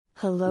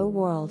Hello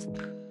world.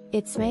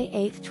 It's May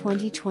 8,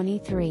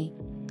 2023.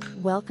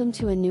 Welcome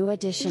to a new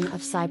edition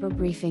of Cyber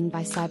Briefing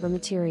by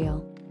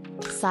Cybermaterial.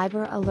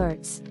 Cyber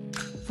Alerts.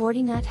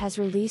 Fortinet has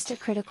released a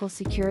critical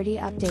security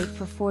update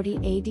for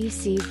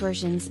FortiADC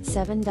versions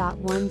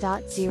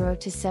 7.1.0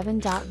 to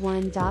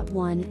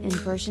 7.1.1 and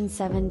version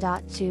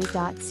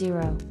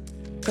 7.2.0.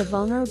 The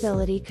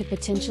vulnerability could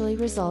potentially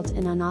result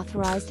in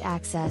unauthorized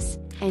access,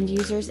 and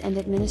users and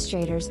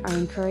administrators are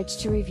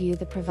encouraged to review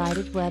the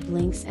provided web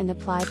links and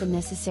apply the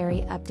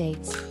necessary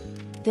updates.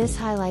 This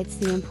highlights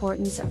the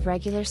importance of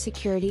regular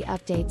security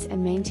updates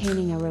and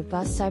maintaining a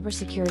robust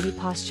cybersecurity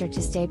posture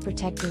to stay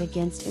protected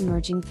against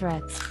emerging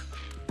threats.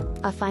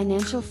 A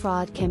financial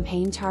fraud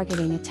campaign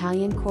targeting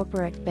Italian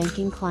corporate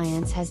banking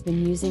clients has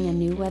been using a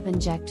new web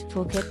inject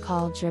toolkit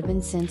called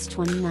Dribbin since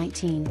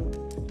 2019.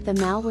 The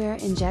malware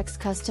injects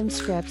custom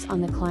scripts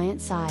on the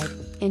client side,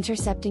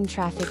 intercepting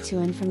traffic to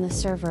and from the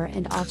server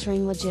and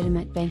altering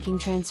legitimate banking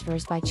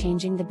transfers by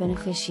changing the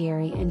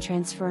beneficiary and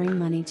transferring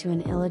money to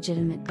an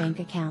illegitimate bank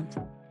account.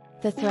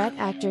 The threat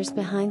actors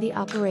behind the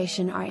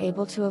operation are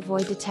able to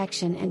avoid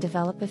detection and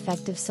develop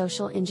effective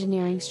social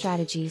engineering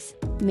strategies,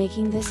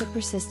 making this a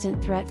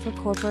persistent threat for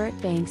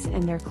corporate banks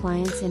and their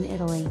clients in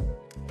Italy.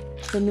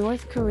 The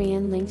North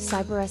Korean-linked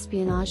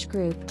cyber-espionage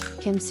group,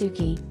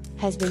 Kimsuki,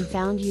 has been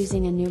found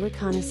using a new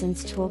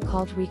reconnaissance tool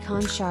called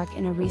Recon Shark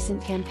in a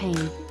recent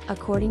campaign,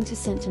 according to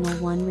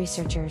SentinelOne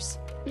researchers.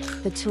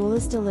 The tool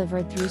is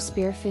delivered through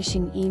spear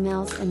phishing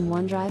emails and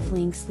OneDrive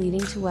links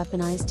leading to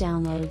weaponized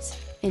downloads,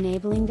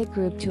 enabling the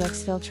group to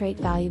exfiltrate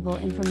valuable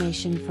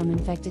information from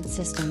infected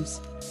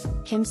systems.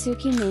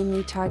 Kimsuki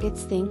mainly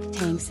targets think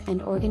tanks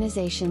and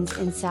organizations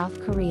in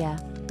South Korea,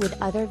 with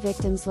other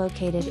victims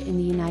located in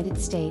the United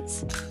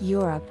States,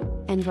 Europe,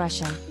 and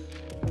Russia.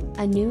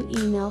 A new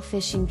email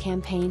phishing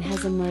campaign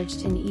has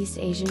emerged in East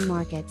Asian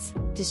markets,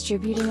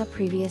 distributing a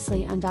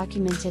previously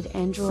undocumented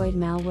Android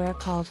malware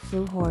called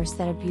FluHorse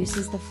that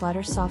abuses the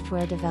Flutter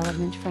software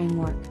development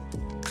framework.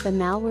 The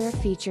malware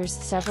features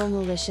several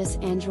malicious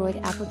Android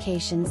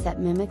applications that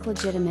mimic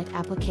legitimate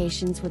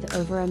applications with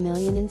over 1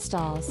 million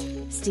installs,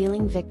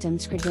 stealing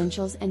victims'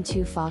 credentials and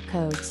 2FA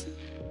codes.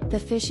 The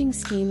phishing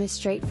scheme is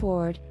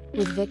straightforward,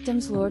 with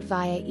victims lured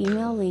via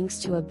email links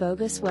to a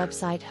bogus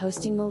website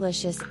hosting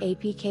malicious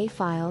APK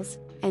files,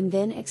 and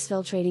then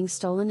exfiltrating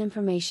stolen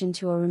information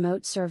to a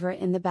remote server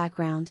in the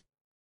background.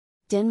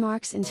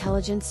 Denmark's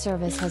intelligence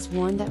service has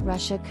warned that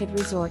Russia could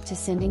resort to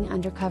sending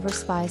undercover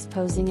spies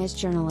posing as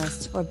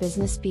journalists or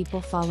business people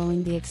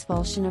following the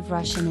expulsion of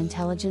Russian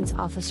intelligence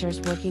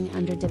officers working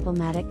under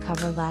diplomatic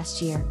cover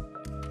last year.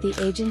 The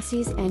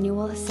agency's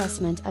annual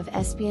assessment of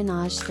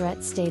espionage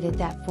threats stated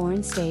that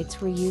foreign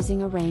states were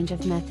using a range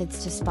of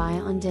methods to spy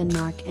on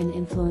Denmark and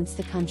influence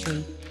the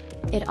country.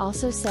 It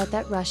also said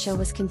that Russia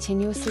was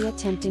continuously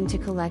attempting to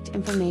collect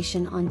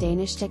information on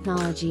Danish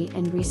technology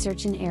and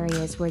research in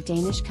areas where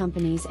Danish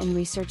companies and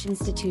research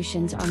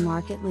institutions are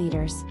market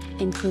leaders,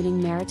 including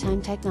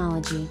maritime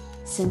technology,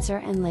 sensor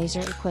and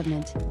laser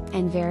equipment,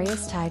 and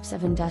various types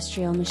of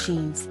industrial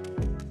machines.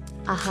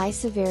 A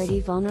high-severity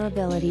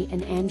vulnerability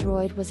in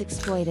Android was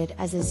exploited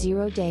as a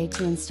zero-day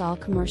to install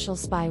commercial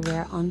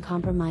spyware on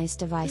compromised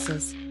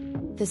devices.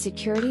 The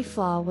security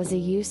flaw was a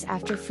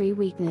use-after-free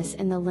weakness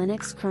in the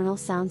Linux kernel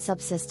sound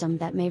subsystem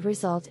that may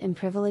result in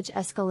privilege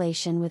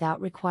escalation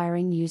without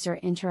requiring user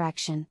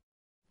interaction.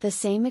 The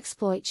same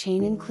exploit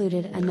chain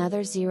included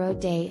another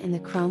zero-day in the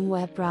Chrome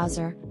web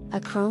browser, a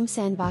Chrome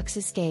sandbox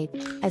escape,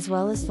 as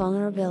well as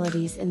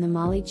vulnerabilities in the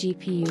Mali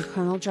GPU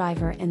kernel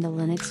driver and the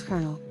Linux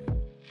kernel.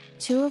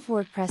 Two of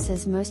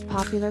WordPress's most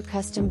popular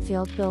custom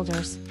field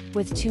builders,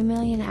 with 2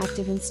 million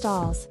active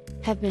installs,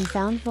 have been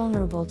found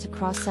vulnerable to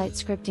cross-site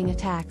scripting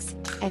attacks,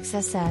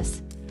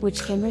 XSS,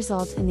 which can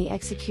result in the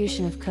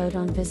execution of code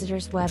on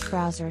visitors' web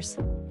browsers.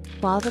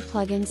 While the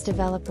plugin's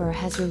developer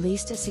has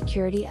released a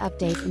security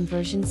update in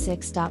version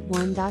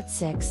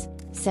 6.1.6,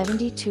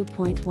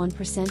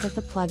 72.1% of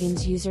the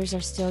plugin's users are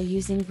still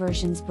using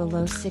versions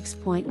below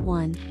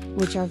 6.1,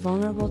 which are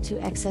vulnerable to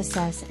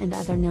XSS and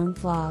other known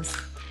flaws.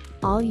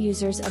 All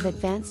users of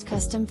Advanced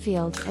Custom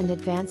Fields and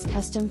Advanced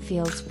Custom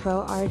Fields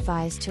Pro are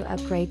advised to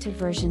upgrade to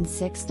version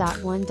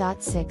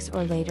 6.1.6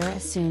 or later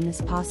as soon as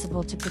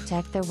possible to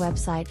protect their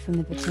website from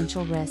the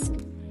potential risk.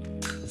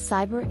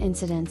 Cyber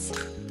incidents.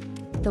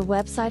 The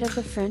website of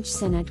the French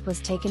Senate was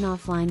taken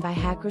offline by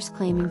hackers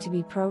claiming to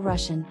be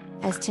pro-Russian,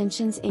 as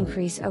tensions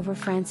increase over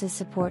France's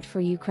support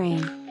for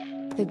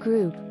Ukraine. The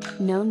group,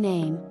 no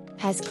name,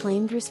 has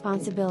claimed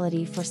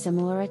responsibility for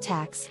similar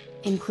attacks,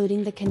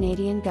 including the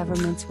Canadian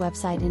government's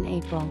website in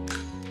April.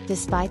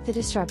 Despite the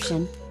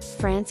disruption,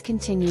 France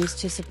continues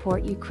to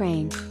support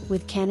Ukraine,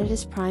 with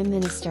Canada's Prime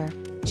Minister,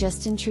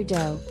 Justin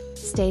Trudeau,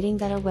 stating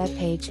that a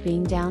webpage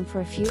being down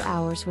for a few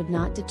hours would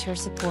not deter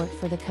support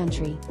for the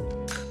country.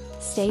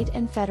 State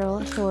and federal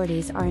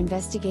authorities are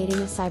investigating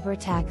a cyber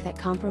attack that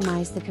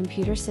compromised the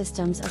computer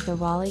systems of the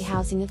Raleigh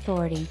Housing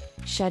Authority,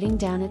 shutting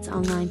down its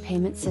online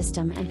payment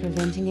system and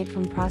preventing it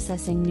from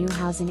processing new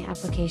housing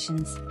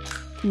applications.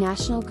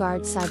 National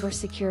Guard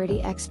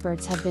cybersecurity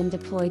experts have been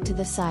deployed to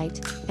the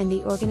site, and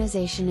the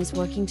organization is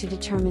working to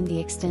determine the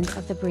extent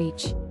of the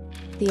breach.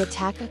 The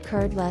attack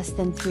occurred less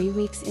than 3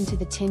 weeks into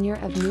the tenure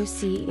of new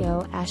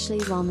CEO Ashley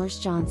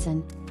Walmers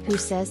Johnson, who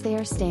says they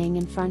are staying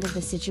in front of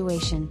the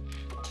situation.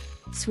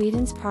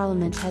 Sweden's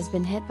parliament has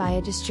been hit by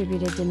a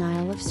distributed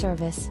denial of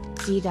service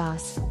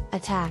 (DDoS)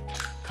 attack,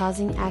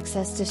 causing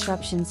access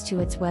disruptions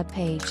to its web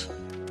page.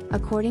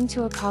 According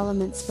to a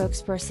parliament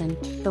spokesperson,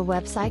 the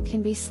website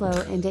can be slow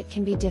and it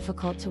can be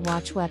difficult to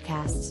watch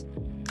webcasts.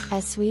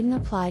 As Sweden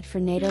applied for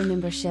NATO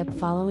membership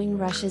following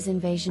Russia's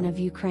invasion of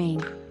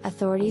Ukraine,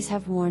 authorities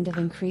have warned of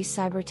increased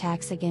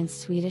cyberattacks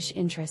against Swedish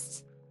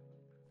interests.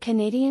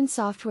 Canadian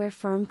software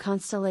firm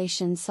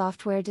Constellation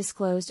Software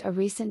disclosed a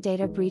recent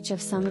data breach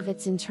of some of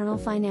its internal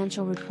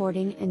financial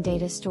reporting and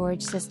data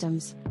storage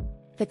systems.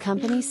 The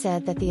company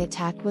said that the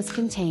attack was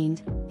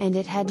contained, and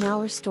it had now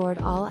restored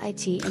all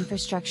IT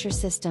infrastructure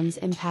systems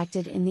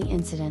impacted in the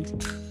incident.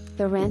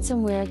 The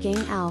ransomware gang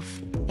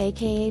ALF,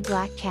 aka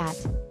Black Cat,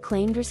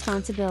 claimed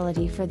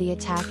responsibility for the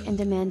attack and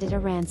demanded a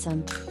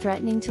ransom,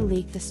 threatening to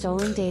leak the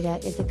stolen data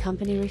if the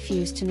company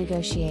refused to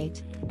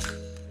negotiate.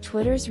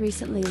 Twitter's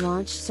recently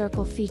launched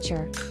Circle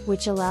feature,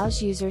 which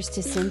allows users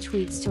to send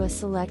tweets to a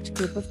select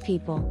group of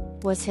people,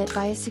 was hit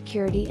by a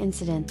security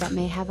incident that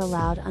may have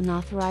allowed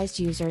unauthorized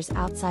users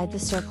outside the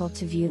circle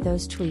to view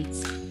those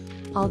tweets.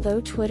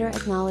 Although Twitter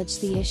acknowledged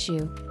the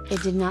issue,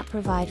 it did not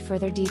provide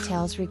further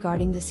details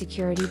regarding the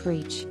security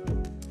breach.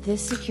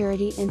 This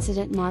security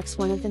incident marks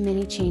one of the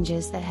many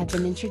changes that have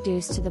been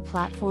introduced to the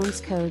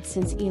platform's code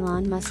since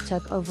Elon Musk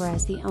took over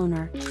as the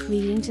owner,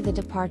 leading to the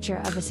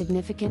departure of a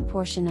significant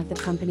portion of the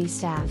company's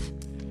staff.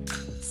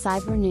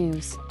 Cyber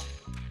news.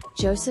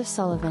 Joseph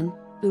Sullivan,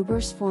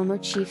 Uber's former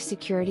chief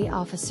security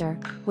officer,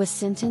 was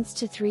sentenced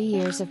to 3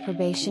 years of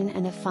probation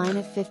and a fine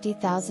of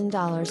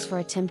 $50,000 for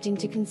attempting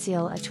to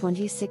conceal a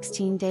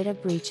 2016 data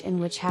breach in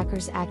which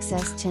hackers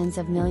accessed tens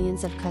of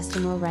millions of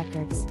customer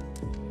records.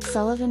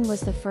 Sullivan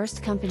was the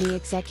first company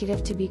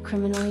executive to be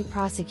criminally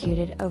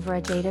prosecuted over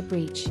a data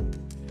breach.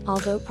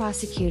 Although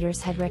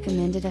prosecutors had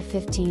recommended a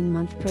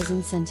 15-month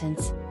prison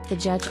sentence, the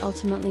judge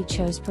ultimately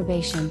chose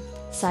probation,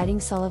 citing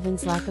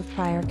Sullivan's lack of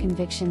prior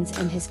convictions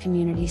and his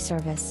community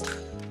service.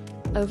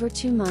 Over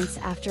 2 months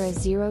after a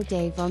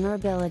zero-day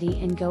vulnerability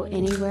in Go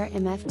Anywhere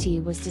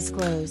MFT was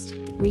disclosed,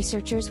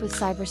 researchers with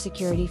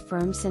cybersecurity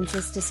firm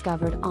Censys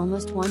discovered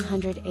almost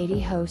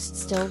 180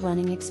 hosts still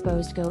running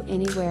exposed Go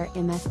Anywhere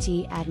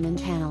MFT admin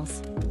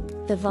panels.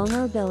 The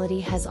vulnerability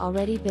has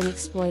already been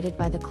exploited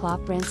by the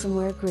Clop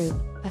ransomware group,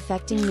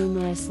 affecting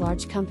numerous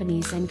large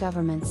companies and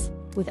governments,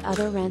 with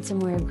other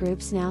ransomware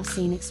groups now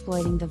seen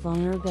exploiting the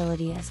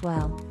vulnerability as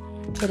well.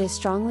 It is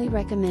strongly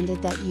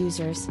recommended that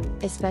users,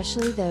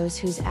 especially those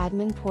whose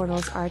admin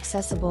portals are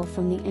accessible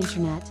from the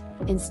internet,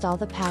 install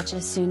the patch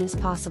as soon as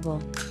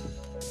possible.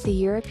 The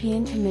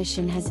European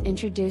Commission has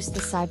introduced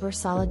the Cyber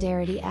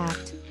Solidarity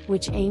Act,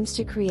 which aims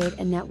to create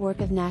a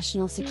network of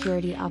national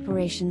security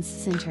operations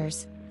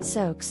centers,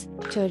 SOCs,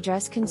 to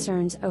address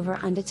concerns over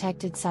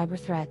undetected cyber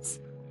threats.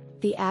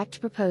 The act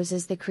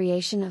proposes the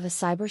creation of a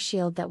cyber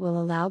shield that will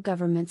allow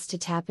governments to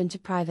tap into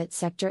private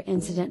sector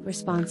incident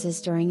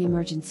responses during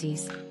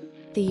emergencies.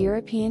 The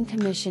European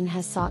Commission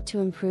has sought to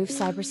improve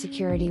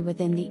cybersecurity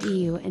within the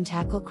EU and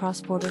tackle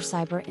cross-border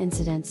cyber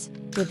incidents,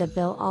 with the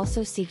bill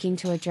also seeking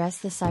to address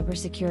the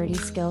cybersecurity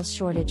skills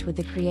shortage with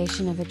the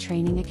creation of a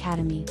training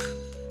academy.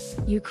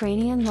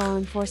 Ukrainian law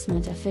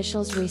enforcement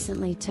officials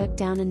recently took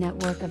down a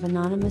network of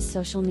anonymous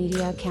social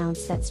media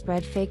accounts that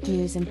spread fake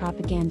news and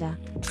propaganda,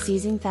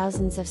 seizing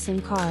thousands of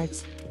SIM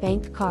cards,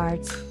 bank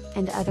cards,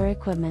 and other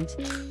equipment.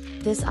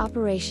 This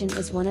operation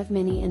is one of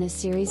many in a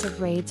series of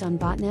raids on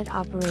botnet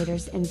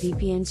operators and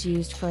VPNs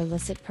used for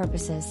illicit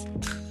purposes.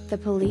 The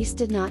police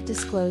did not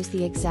disclose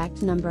the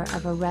exact number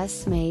of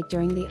arrests made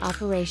during the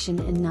operation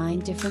in 9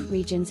 different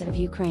regions of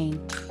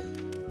Ukraine.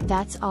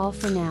 That's all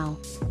for now.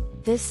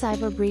 This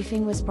cyber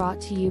briefing was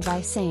brought to you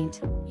by Saint,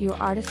 your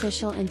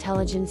artificial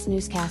intelligence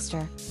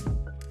newscaster.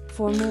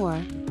 For more,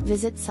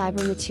 visit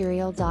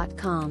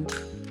cybermaterial.com.